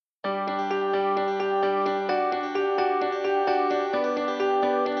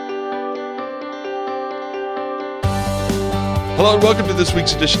Hello and welcome to this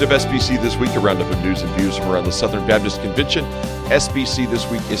week's edition of SBC This Week, a roundup of news and views from around the Southern Baptist Convention. SBC This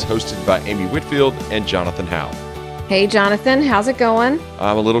Week is hosted by Amy Whitfield and Jonathan Howe. Hey, Jonathan, how's it going?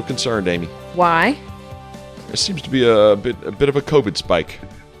 I'm a little concerned, Amy. Why? There seems to be a bit of a COVID spike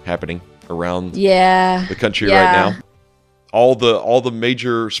happening around the country right now. All the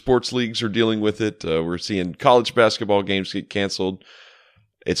major sports leagues are dealing with it. We're seeing college basketball games get canceled.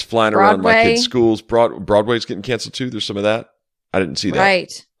 It's flying around my kids' schools. Broadway's getting canceled too. There's some of that. I didn't see that.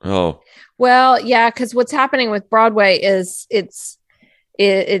 Right. Oh. Well, yeah, because what's happening with Broadway is it's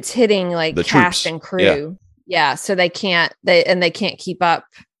hitting like the cast and crew. Yeah, so they can't keep up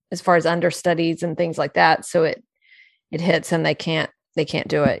as far as understudies and things like that. So it hits and they can't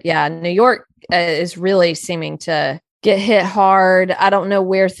do it. Yeah, New York is really seeming to get hit hard. I don't know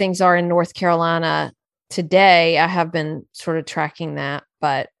where things are in North Carolina today. I have been sort of tracking that,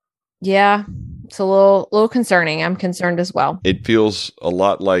 but yeah, it's a little concerning. I'm concerned as well. It feels a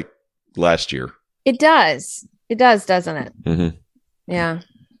lot like last year. It does, doesn't it? Mm-hmm. Yeah.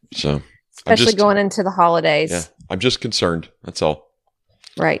 So, especially going into the holidays. Yeah, I'm just concerned. That's all.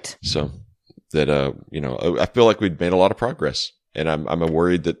 Right. So that I feel like we'd made a lot of progress, and I'm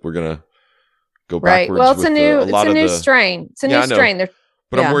worried that we're gonna go backwards. Right. Well, it's a new strain. It's a new strain.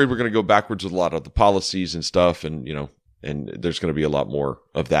 But I'm worried we're going to go backwards with a lot of the policies and stuff, and and there's going to be a lot more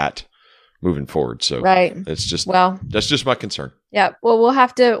of that moving forward. So it's just that's just my concern. Yeah. Well, we'll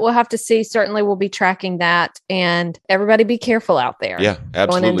have to see. Certainly, we'll be tracking that, and everybody be careful out there. Yeah,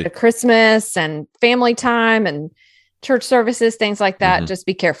 absolutely. Going into Christmas and family time and church services, things like that. Mm-hmm. Just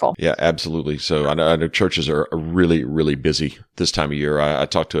be careful. Yeah, absolutely. So I know churches are really, really busy this time of year. I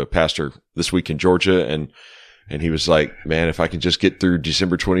talked to a pastor this week in Georgia, and he was like, man, if I can just get through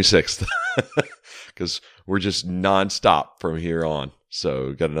December 26th, because we're just nonstop from here on. So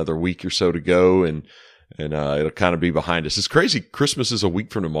we've got another week or so to go, and it'll kind of be behind us. It's crazy. Christmas is a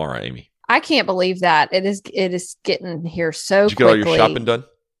week from tomorrow, Amy. I can't believe that. It is getting here so quickly. Did you get all your shopping done?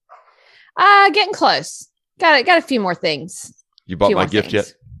 Getting close. Got a few more things. You bought my gift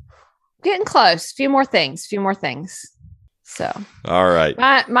yet? Getting close. Few more things. So, all right.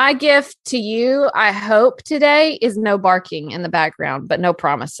 My gift to you, I hope today, is no barking in the background, but no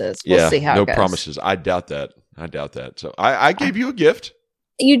promises. We'll see how it goes. No promises. I doubt that. So I gave you a gift.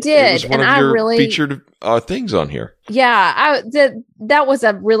 You did, it was one of your featured things on here. Yeah, that was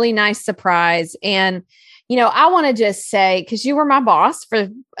a really nice surprise, and I want to just say, because you were my boss for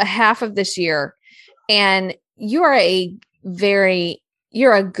a half of this year, and you are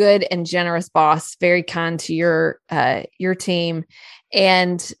you're a good and generous boss, very kind to your team.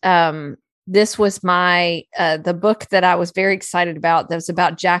 And this was the book that I was very excited about. That was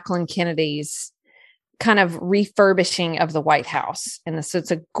about Jacqueline Kennedy's kind of refurbishing of the White House. And so it's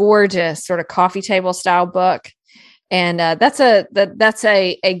a gorgeous sort of coffee table style book. And that's a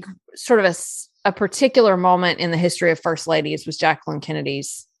sort of a particular moment in the history of First Ladies was Jacqueline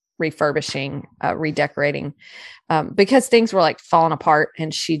Kennedy's refurbishing, redecorating, because things were like falling apart,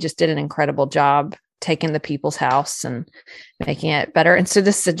 and she just did an incredible job taking the people's house and making it better. And so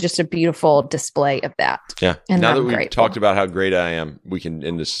this is just a beautiful display of that. Yeah. And now that we've talked about how great I am, we can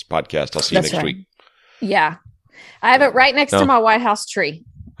end this podcast. I'll see you next week. Yeah. I have it right next to my White House tree.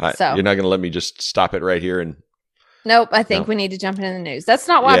 So you're not going to let me just stop it right here and nope. I think we need to jump into the news. That's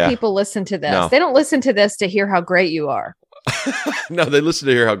not why people listen to this. No. They don't listen to this to hear how great you are. No, they listen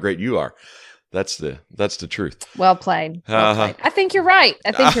to hear how great you are. That's the truth. Well played. I think you're right.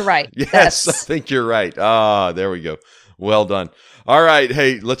 Yes, I think you're right. There we go. Well done. All right.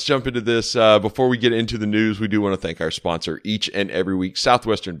 Hey, let's jump into this. Before we get into the news, we do want to thank our sponsor each and every week,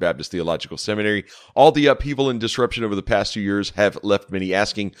 Southwestern Baptist Theological Seminary. All the upheaval and disruption over the past 2 years have left many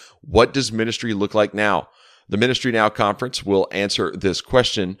asking, what does ministry look like now? The Ministry Now Conference will answer this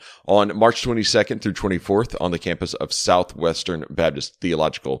question on March 22nd through 24th on the campus of Southwestern Baptist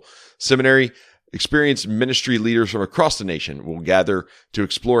Theological Seminary. Experienced ministry leaders from across the nation will gather to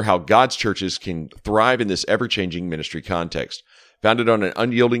explore how God's churches can thrive in this ever-changing ministry context. Founded on an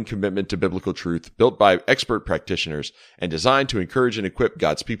unyielding commitment to biblical truth, built by expert practitioners, and designed to encourage and equip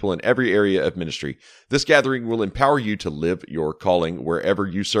God's people in every area of ministry, this gathering will empower you to live your calling wherever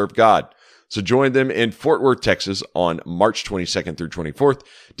you serve God. So join them in Fort Worth, Texas on March 22nd through 24th.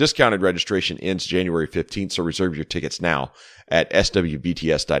 Discounted registration ends January 15th, so reserve your tickets now at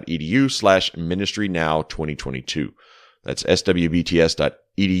swbts.edu/ministrynow2022. That's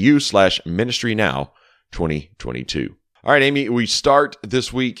swbts.edu/ministrynow2022. All right, Amy, we start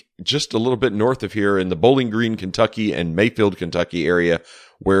this week just a little bit north of here in the Bowling Green, Kentucky and Mayfield, Kentucky area,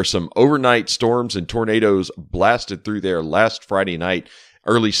 where some overnight storms and tornadoes blasted through there last Friday night,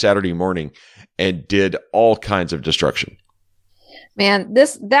 early Saturday morning, and did all kinds of destruction. Man,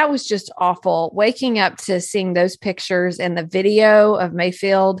 that was just awful. Waking up to seeing those pictures and the video of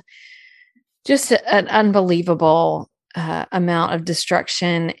Mayfield, just an unbelievable amount of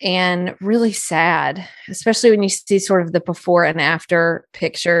destruction and really sad, especially when you see sort of the before and after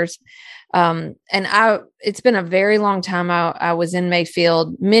pictures. It's been a very long time. I was in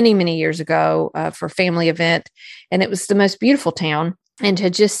Mayfield many, many years ago for a family event, and it was the most beautiful town. And to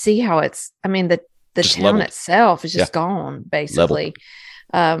just see how the town leveled. Itself is just gone, basically.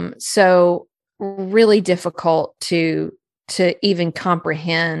 So really difficult to even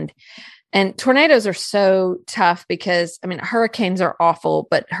comprehend. And tornadoes are so tough because, hurricanes are awful,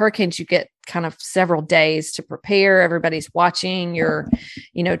 but hurricanes, you get kind of several days to prepare. Everybody's watching. You're,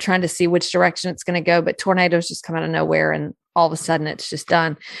 trying to see which direction it's going to go. But tornadoes just come out of nowhere, and all of a sudden it's just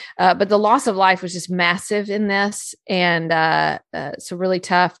done. But the loss of life was just massive in this, and so really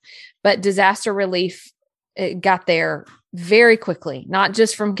tough. But disaster relief got there very quickly, not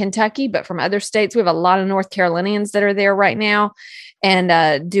just from Kentucky, but from other states. We have a lot of North Carolinians that are there right now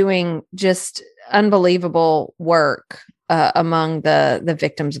and doing just unbelievable work among the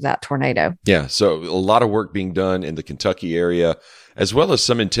victims of that tornado. Yeah. So a lot of work being done in the Kentucky area, as well as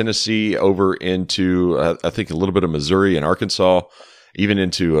some in Tennessee, over into, I think, a little bit of Missouri and Arkansas, even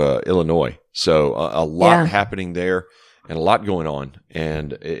into Illinois. So a lot happening there and a lot going on.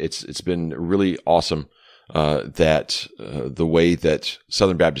 And it's been really awesome that the way that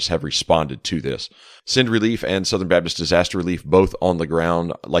Southern Baptists have responded to this. Send Relief and Southern Baptist Disaster Relief, both on the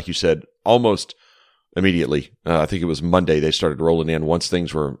ground, like you said, almost immediately. I think it was Monday they started rolling in. Once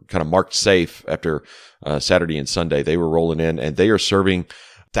things were kind of marked safe after Saturday and Sunday, they were rolling in, and they are serving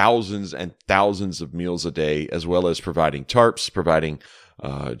thousands and thousands of meals a day, as well as providing tarps, providing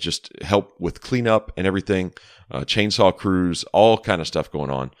just help with cleanup and everything, chainsaw crews, all kind of stuff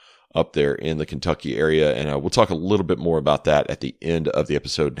going on up there in the Kentucky area. And we'll talk a little bit more about that at the end of the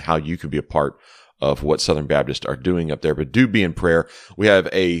episode, and how you can be a part of what Southern Baptists are doing up there. But do be in prayer. We have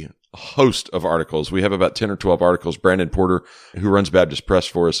a host of articles. We have about 10 or 12 articles. Brandon Porter, who runs Baptist Press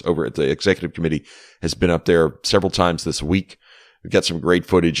for us over at the executive committee, has been up there several times this week. We've got some great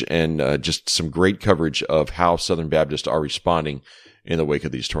footage and just some great coverage of how Southern Baptists are responding in the wake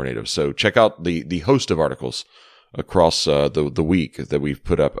of these tornadoes. So check out the host of articles across the week that we've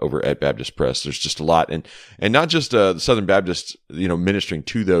put up over at Baptist Press. There's just a lot, and not just the Southern Baptists, ministering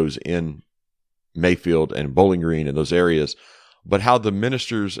to those in Mayfield and Bowling Green and those areas, but how the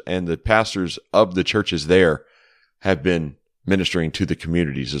ministers and the pastors of the churches there have been ministering to the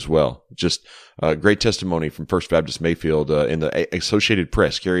communities as well. Just great testimony from First Baptist Mayfield in the Associated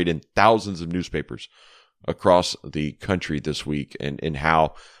Press, carried in thousands of newspapers across the country this week, and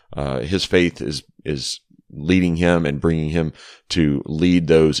how his faith is leading him and bringing him to lead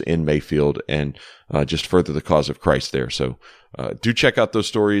those in Mayfield and just further the cause of Christ there. So do check out those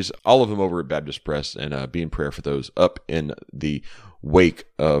stories, all of them over at Baptist Press, and be in prayer for those up in the wake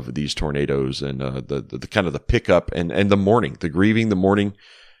of these tornadoes, and the kind of the pickup and the mourning, the grieving, the mourning,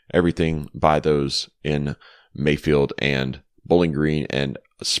 everything by those in Mayfield and Bowling Green and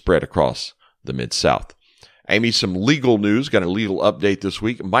spread across the Mid-South. Amy, some legal news. Got a legal update this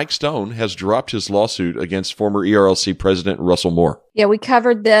week. Mike Stone has dropped his lawsuit against former ERLC President Russell Moore. Yeah, we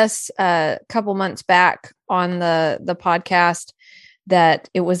covered this a couple months back on the podcast, that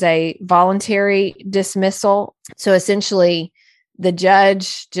it was a voluntary dismissal. So essentially, the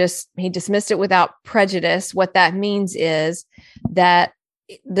judge he dismissed it without prejudice. What that means is that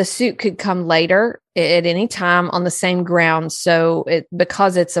the suit could come later at any time on the same grounds. So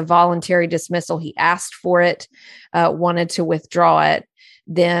because it's a voluntary dismissal, he asked for it, wanted to withdraw it.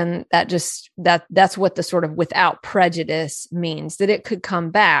 Then that's what the sort of without prejudice means, that it could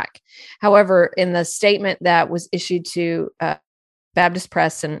come back. However, in the statement that was issued to Baptist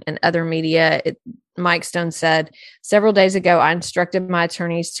Press and other media, Mike Stone said, "Several days ago, I instructed my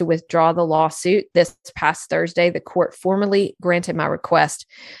attorneys to withdraw the lawsuit. This past Thursday, the court formally granted my request.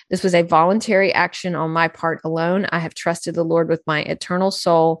 This was a voluntary action on my part alone. I have trusted the Lord with my eternal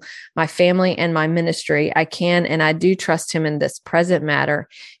soul, my family, and my ministry. I can and I do trust him in this present matter.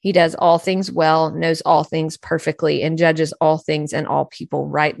 He does all things well, knows all things perfectly, and judges all things and all people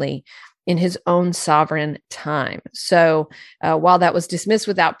rightly in his own sovereign time." So while that was dismissed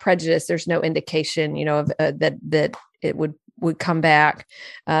without prejudice, there's no indication, that it would come back.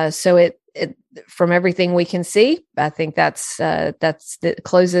 So it from everything we can see, I think that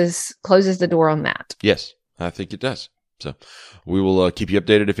closes the door on that. Yes, I think it does. So we will keep you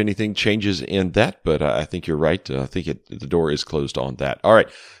updated if anything changes in that. But I think you're right. I think the door is closed on that. All right,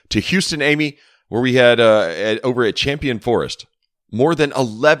 to Houston, Amy, where we had over at Champion Forest, more than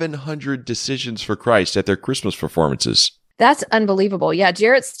 1,100 Decisions for Christ at their Christmas performances. That's unbelievable. Yeah.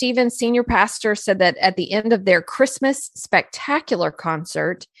 Jarrett Stevens, senior pastor, said that at the end of their Christmas spectacular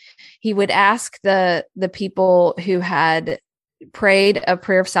concert, he would ask the people who had prayed a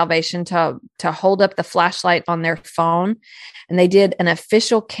prayer of salvation to hold up the flashlight on their phone. And they did an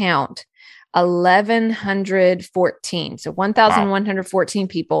official count, 1,114. So 1,114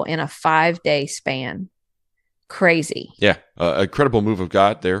 people in a 5-day span. Crazy. Yeah. A credible move of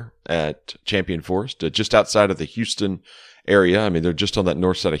God there at Champion Forest, just outside of the Houston area. I mean, they're just on that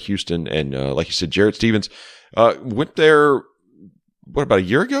north side of Houston. And like you said, Jarrett Stevens went there, what, about a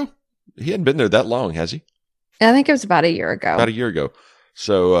year ago? He hadn't been there that long, has he? I think it was about a year ago. About a year ago.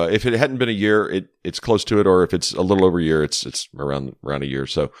 So if it hadn't been a year, it's close to it. Or if it's a little over a year, it's around a year.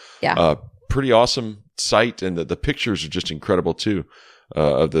 So yeah, pretty awesome sight. And the pictures are just incredible too,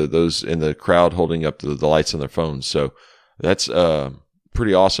 of those in the crowd holding up the lights on their phones. So that's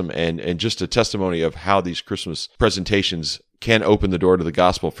pretty awesome. And just a testimony of how these Christmas presentations can open the door to the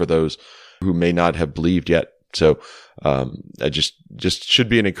gospel for those who may not have believed yet. So I just should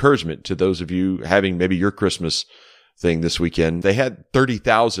be an encouragement to those of you having maybe your Christmas thing this weekend. They had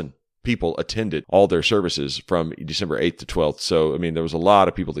 30,000 people attended all their services from December 8th to 12th. So, I mean, there was a lot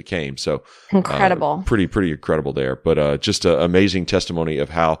of people that came. So incredible. Pretty incredible there. But just an amazing testimony of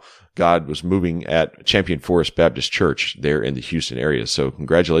how God was moving at Champion Forest Baptist Church there in the Houston area. So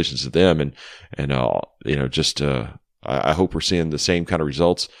congratulations to them. And I hope we're seeing the same kind of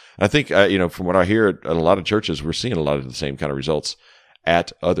results. I think, from what I hear at a lot of churches, we're seeing a lot of the same kind of results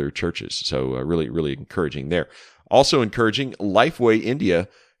at other churches. So really, really encouraging there. Also encouraging, Lifeway India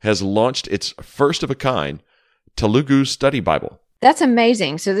has launched its first of a kind Telugu study Bible. That's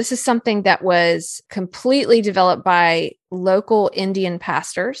amazing. So this is something that was completely developed by local Indian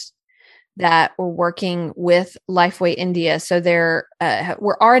pastors that were working with Lifeway India. So there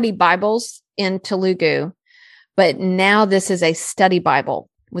were already Bibles in Telugu, but now this is a study Bible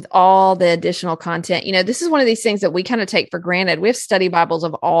with all the additional content. This is one of these things that we kind of take for granted. We have study Bibles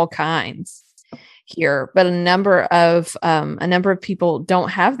of all kinds here, but a number of people don't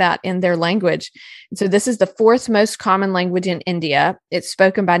have that in their language. And so this is the fourth most common language in India. It's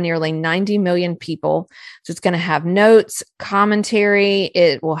spoken by nearly 90 million people. So it's going to have notes, commentary.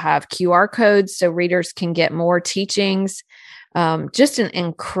 It will have QR codes so readers can get more teachings. Just an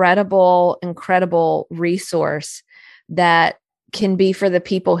incredible resource that can be for the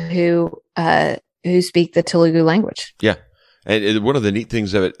people who speak the Telugu language. Yeah. And one of the neat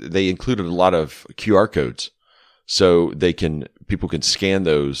things of it, they included a lot of QR codes, so people can scan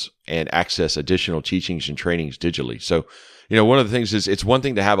those and access additional teachings and trainings digitally. So, one of the things is, it's one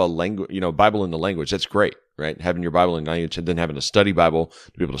thing to have a language, Bible in the language. That's great, right? Having your Bible in language and then having a study Bible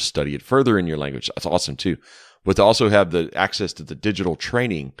to be able to study it further in your language. That's awesome too. But to also have the access to the digital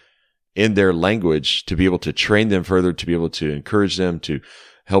training in their language to be able to train them further, to be able to encourage them, to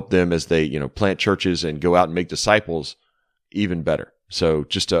help them as they, plant churches and go out and make disciples, even better. So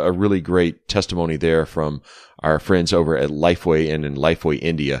just a really great testimony there from our friends over at Lifeway and in Lifeway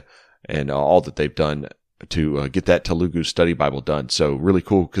India, and all that they've done to get that Telugu study Bible done. So really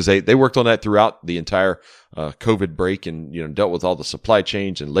cool, because they worked on that throughout the entire COVID break, and dealt with all the supply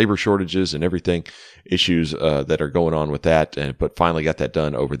chains and labor shortages and everything issues that are going on with that, but finally got that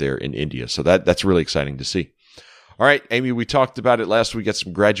done over there in India. So that's really exciting to see. All right, Amy, we talked about it last week. Got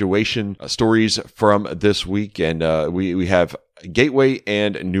some graduation stories from this week, and we have Gateway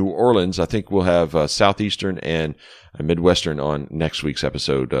and New Orleans. I think we'll have Southeastern and Midwestern on next week's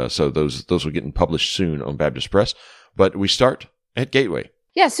episode. So those will get published soon on Baptist Press. But we start at Gateway.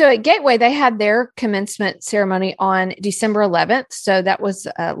 Yeah, so at Gateway, they had their commencement ceremony on December 11th. So that was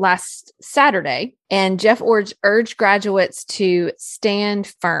last Saturday. And Jeff urged graduates to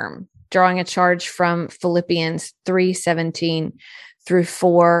stand firm, drawing a charge from Philippians 3:17 through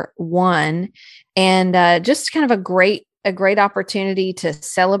 4:1, and just kind of a great opportunity to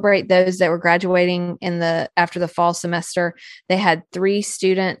celebrate those that were graduating after the fall semester. They had 3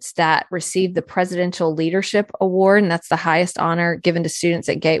 students that received the Presidential Leadership Award, and that's the highest honor given to students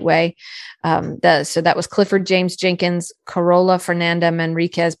at Gateway. So that was Clifford James Jenkins, Carola Fernanda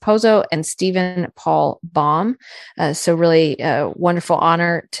Manriquez Pozo, and Stephen Paul Baum. So really wonderful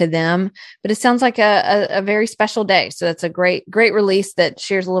honor to them. But it sounds like a very special day. So that's a great release that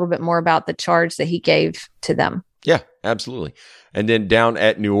shares a little bit more about the charge that he gave to them. Yeah, absolutely. And then down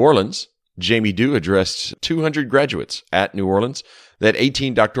at New Orleans, Jamie Dew addressed 200 graduates at New Orleans. They had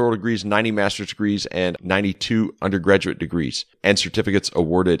 18 doctoral degrees, 90 master's degrees, and 92 undergraduate degrees and certificates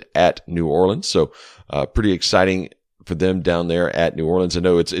awarded at New Orleans. So pretty exciting for them down there at New Orleans. I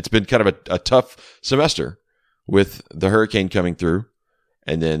know it's been kind of a tough semester with the hurricane coming through,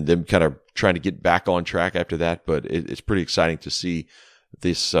 and then them kind of trying to get back on track after that. But it's pretty exciting to see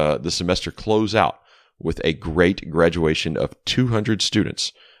this semester close out with a great graduation of 200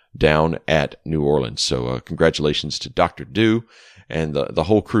 students down at New Orleans. So congratulations to Dr. Dew and the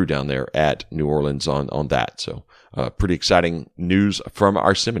whole crew down there at New Orleans on that. So pretty exciting news from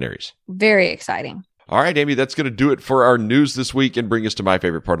our seminaries. Very exciting. All right, Amy, that's going to do it for our news this week and bring us to my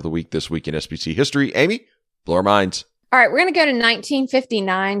favorite part of the week this week in SBC history. Amy, blow our minds. All right, we're going to go to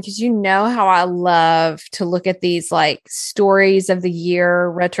 1959 because you know how I love to look at these like stories of the year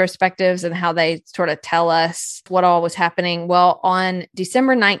retrospectives and how they sort of tell us what all was happening. Well, on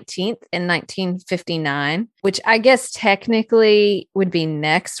December 19th in 1959, which I guess technically would be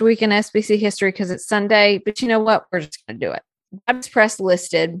next week in SBC history because it's Sunday, but you know what? We're just going to do it. Baptist Press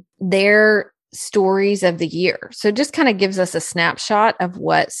listed their stories of the year. So it just kind of gives us a snapshot of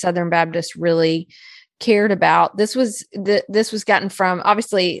what Southern Baptists really cared about. This was gotten from,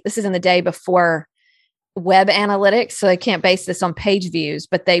 obviously this is in the day before web analytics, so they can't base this on page views,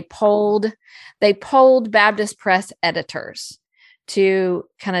 but they polled Baptist Press editors to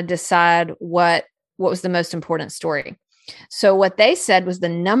kind of decide what was the most important story. So what they said was the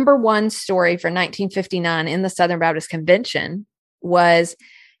number one story for 1959 in the Southern Baptist Convention was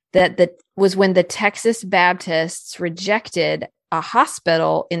when the Texas Baptists rejected a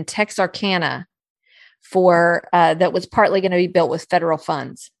hospital in Texarkana for that was partly going to be built with federal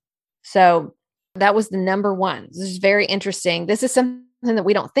funds. So that was the number one. This is very interesting. This is something that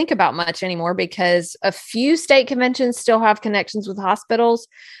we don't think about much anymore because a few state conventions still have connections with hospitals,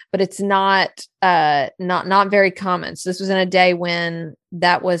 but it's not very common. So this was in a day when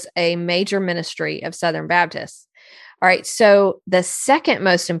that was a major ministry of Southern Baptists. All right. So the second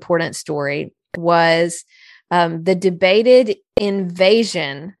most important story was the debated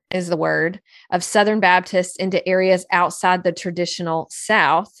invasion is the word of Southern Baptists into areas outside the traditional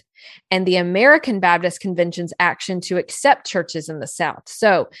South and the American Baptist Convention's action to accept churches in the South.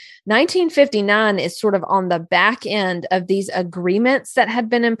 So 1959 is sort of on the back end of these agreements that had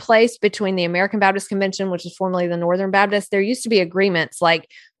been in place between the American Baptist Convention, which is formerly the Northern Baptist. There used to be agreements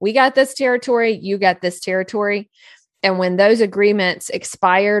like, we got this territory, you got this territory. And when those agreements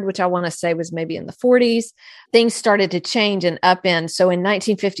expired, which I want to say was maybe in the 40s, things started to change and upend. So in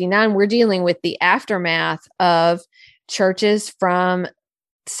 1959, we're dealing with the aftermath of churches from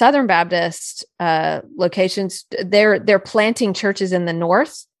Southern Baptist locations. They're planting churches in the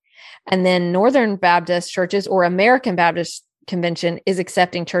North, and then Northern Baptist churches or American Baptist Convention is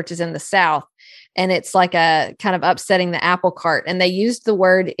accepting churches in the South. And it's like a kind of upsetting the apple cart. And they used the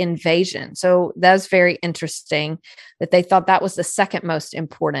word invasion. So that was very interesting that they thought that was the second most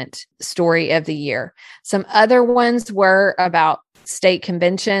important story of the year. Some other ones were about state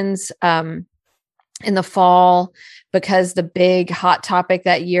conventions in the fall, because the big hot topic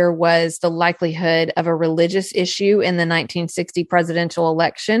that year was the likelihood of a religious issue in the 1960 presidential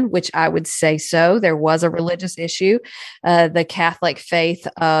election, which I would say so. There was a religious issue, the Catholic faith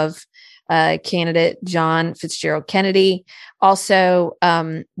of candidate John Fitzgerald Kennedy. Also,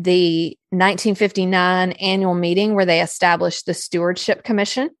 the 1959 annual meeting where they established the Stewardship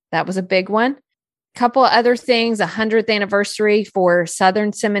Commission. That was a big one. Couple of other things, 100th anniversary for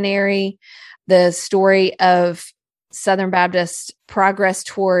Southern Seminary, the story of Southern Baptist progress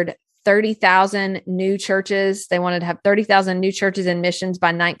toward 30,000 new churches. They wanted to have 30,000 new churches and missions by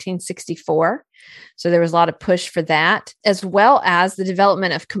 1964. So there was a lot of push for that, as well as the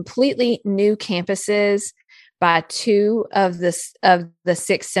development of completely new campuses by two of the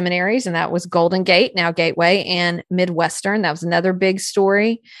six seminaries. And that was Golden Gate, now Gateway, and Midwestern. That was another big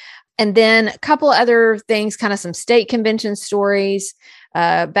story. And then a couple of other things, kind of some state convention stories,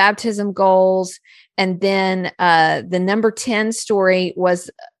 baptism goals. And then the number 10 story was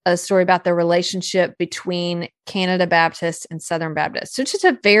a story about the relationship between Canada Baptist and Southern Baptist. So it's just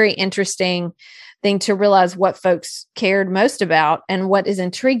a very interesting thing to realize what folks cared most about. And what is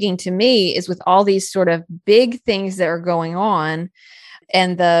intriguing to me is with all these sort of big things that are going on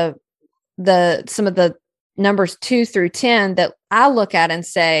and some of the numbers 2 through 10 that I look at and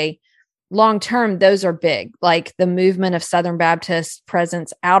say, long term, those are big, like the movement of Southern Baptist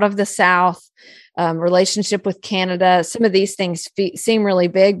presence out of the South, relationship with Canada. Some of these things seem really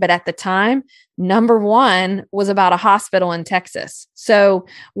big, but at the time, number one was about a hospital in Texas. So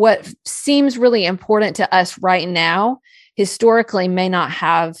what seems really important to us right now, historically may not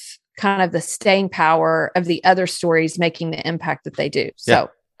have kind of the staying power of the other stories making the impact that they do.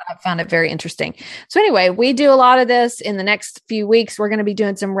 So I found it very interesting. So anyway, we do a lot of this in the next few weeks. We're going to be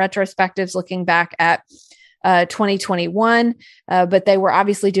doing some retrospectives, looking back at 2021, but they were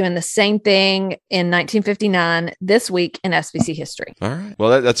obviously doing the same thing in 1959 this week in SBC history. All right.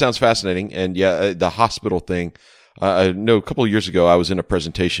 Well, that sounds fascinating. And yeah, the hospital thing. I know a couple of years ago, I was in a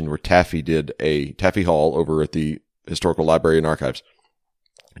presentation where Taffy Hall over at the Historical Library and Archives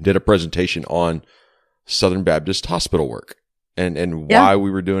did a presentation on Southern Baptist hospital work and why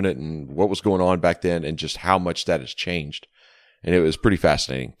we were doing it and what was going on back then and just how much that has changed. And it was pretty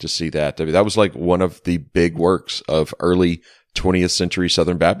fascinating to see that. I mean, that was like one of the big works of early 20th century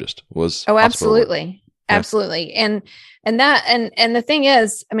Southern Baptist was. Oh, absolutely. Yeah. Absolutely. And the thing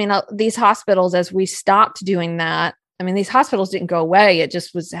is, I mean, these hospitals, as we stopped doing that, I mean, these hospitals didn't go away. It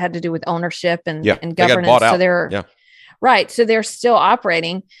just had to do with ownership and governance. They got bought out. So they're right. So they're still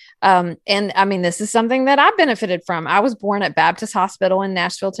operating. And I mean, this is something that I benefited from. I was born at Baptist Hospital in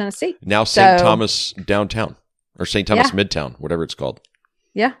Nashville, Tennessee. Now St. Thomas downtown or St. Thomas Midtown, whatever it's called.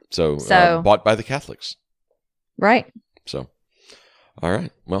 Yeah. So bought by the Catholics. Right. So, all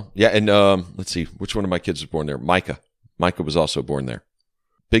right. Well, yeah. And let's see, which one of my kids was born there? Micah. Micah was also born there.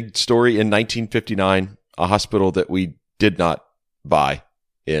 Big story in 1959, a hospital that we did not buy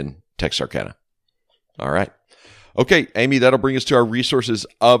in Texarkana. All right. Okay, Amy, that'll bring us to our resources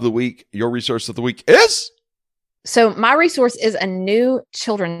of the week. Your resource of the week is? So my resource is a new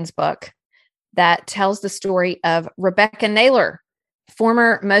children's book that tells the story of Rebecca Naylor,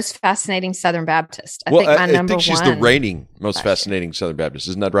 former most fascinating Southern Baptist. I think she's the reigning most fascinating Southern Baptist.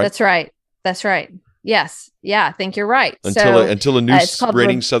 Isn't that right? That's right. Yes. Yeah, I think you're right. Until a new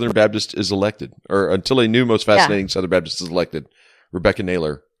reigning Southern Baptist is elected, or until a new most fascinating Southern Baptist is elected, Rebecca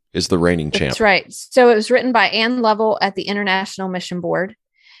Naylor is the reigning champ. That's right. So it was written by Ann Lovell at the International Mission Board,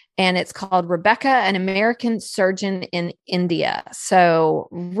 and it's called Rebecca, an American Surgeon in India. So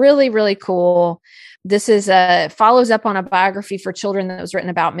really, really cool. This is follows up on a biography for children that was written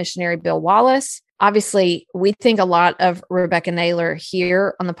about missionary Bill Wallace. Obviously, we think a lot of Rebecca Naylor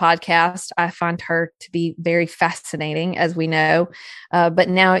here on the podcast. I find her to be very fascinating, as we know. But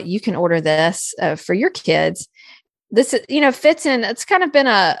now you can order this for your kids. This, fits in. It's kind of been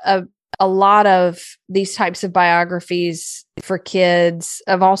a lot of these types of biographies for kids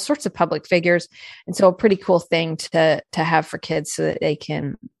of all sorts of public figures. And so a pretty cool thing to have for kids so that they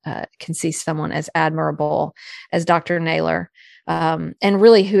can see someone as admirable as Dr. Naylor, and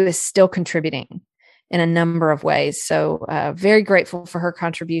really who is still contributing in a number of ways. So very grateful for her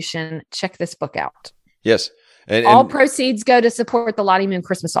contribution. Check this book out. Yes. And all proceeds go to support the Lottie Moon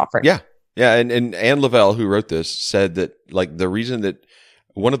Christmas offering. Yeah. Yeah. And Ann Lavelle, who wrote this, said that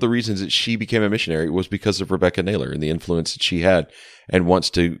one of the reasons that she became a missionary was because of Rebecca Naylor and the influence that she had, and wants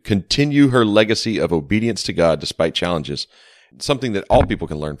to continue her legacy of obedience to God despite challenges. Something that all people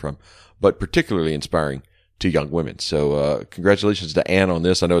can learn from, but particularly inspiring to young women. So congratulations to Ann on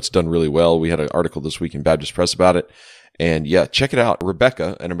this. I know it's done really well. We had an article this week in Baptist Press about it. And yeah, check it out.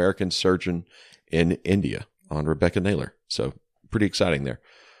 Rebecca, an American Surgeon in India, on Rebecca Naylor. So pretty exciting there.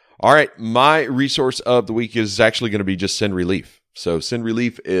 All right. My resource of the week is actually going to be just Send Relief. So Send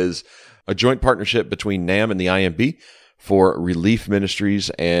Relief is a joint partnership between NAM and the IMB for relief ministries.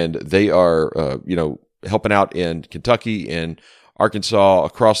 And they are, helping out in Kentucky, in Arkansas,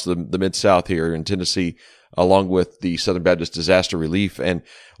 across the Mid-South here in Tennessee, along with the Southern Baptist Disaster Relief. And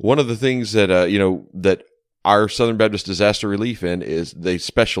one of the things that, that our Southern Baptist Disaster Relief they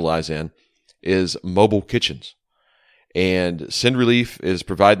specialize in is mobile kitchens. And Send Relief is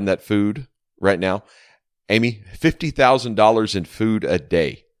providing that food right now. Amy, $50,000 in food a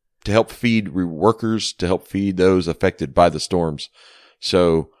day to help feed workers, to help feed those affected by the storms.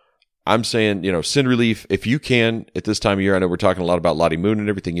 So I'm saying, Send Relief, if you can at this time of year, I know we're talking a lot about Lottie Moon and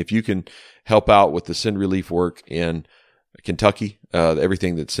everything. If you can help out with the Send Relief work in Kentucky,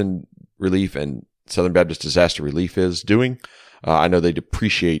 everything that Send Relief and Southern Baptist Disaster Relief is doing, I know they'd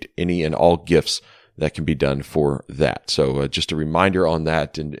appreciate any and all gifts that can be done for that. So just a reminder on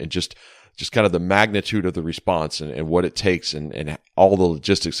that, and just kind of the magnitude of the response and what it takes and all the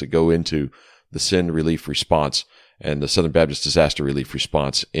logistics that go into the Send Relief response and the Southern Baptist Disaster Relief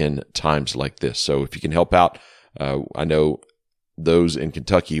response in times like this. So if you can help out, I know those in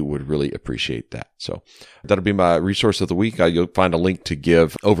Kentucky would really appreciate that. So that'll be my resource of the week. You'll find a link to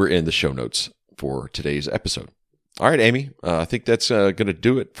give over in the show notes for today's episode. All right, Amy, I think that's going to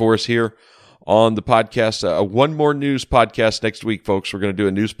do it for us here on the podcast. One more news podcast next week, folks. We're going to do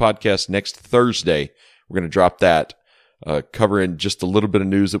a news podcast next Thursday. We're going to drop that, covering just a little bit of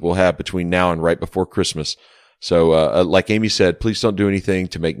news that we'll have between now and right before Christmas. So like Amy said, please don't do anything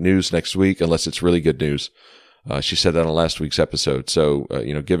to make news next week unless it's really good news. She said that on last week's episode. So,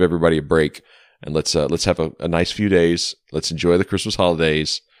 give everybody a break, and let's have a nice few days. Let's enjoy the Christmas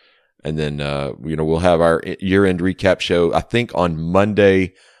holidays, And then, we'll have our year-end recap show, I think on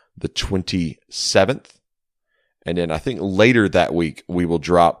Monday, the 27th. And then I think later that week, we will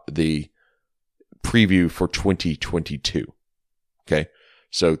drop the preview for 2022. Okay.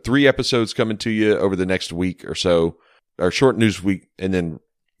 So 3 episodes coming to you over the next week or so, our short news week, and then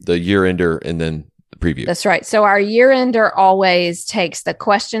the year-ender, and then the preview. That's right. So our year-ender always takes the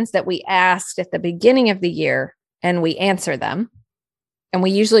questions that we asked at the beginning of the year and we answer them. And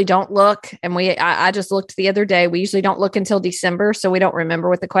we usually don't look, and I just looked the other day. We usually don't look until December, so we don't remember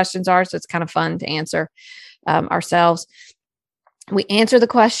what the questions are. So it's kind of fun to answer ourselves. We answer the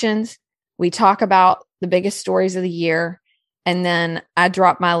questions. We talk about the biggest stories of the year. And then I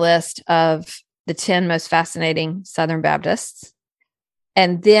drop my list of the 10 most fascinating Southern Baptists.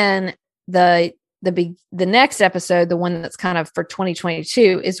 And then the next episode, the one that's kind of for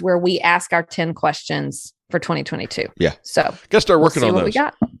 2022, is where we ask our 10 questions for 2022. Yeah. So gotta start working on those. We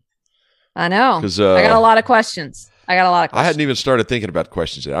got. I know. I got a lot of questions. I hadn't even started thinking about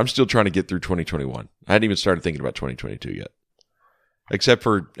questions yet. I'm still trying to get through 2021. I hadn't even started thinking about 2022 yet, except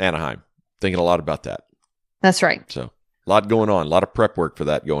for Anaheim. Thinking a lot about that. That's right. So a lot going on, a lot of prep work for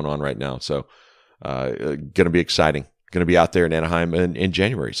that going on right now. So going to be exciting. Going to be out there in Anaheim in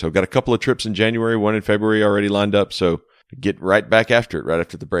January. So got a couple of trips in January, one in February already lined up. So get right back after it, right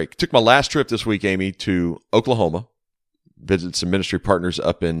after the break. Took my last trip this week, Amy, to Oklahoma. Visited some ministry partners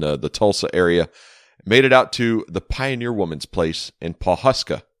up in the Tulsa area. Made it out to the Pioneer Woman's Place in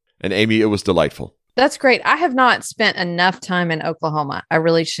Pawhuska. And Amy, it was delightful. That's great. I have not spent enough time in Oklahoma. I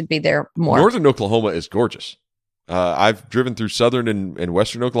really should be there more. Northern Oklahoma is gorgeous. I've driven through southern and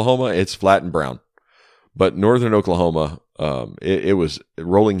western Oklahoma. It's flat and brown. But northern Oklahoma, it was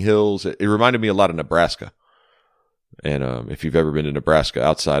rolling hills. It reminded me a lot of Nebraska. And if you've ever been to Nebraska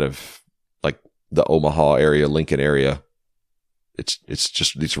outside of like the Omaha area, Lincoln area, it's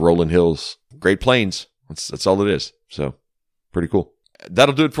just these rolling hills, Great Plains. That's all it is. So pretty cool.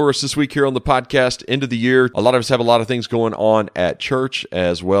 That'll do it for us this week here on the podcast. End of the year. A lot of us have a lot of things going on at church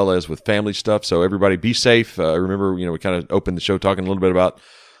as well as with family stuff. So everybody be safe. Remember, we kind of opened the show talking a little bit about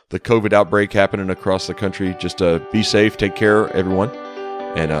the COVID outbreak happening across the country. Just be safe. Take care, everyone.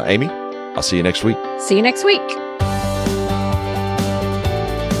 And Amy, I'll see you next week. See you next week.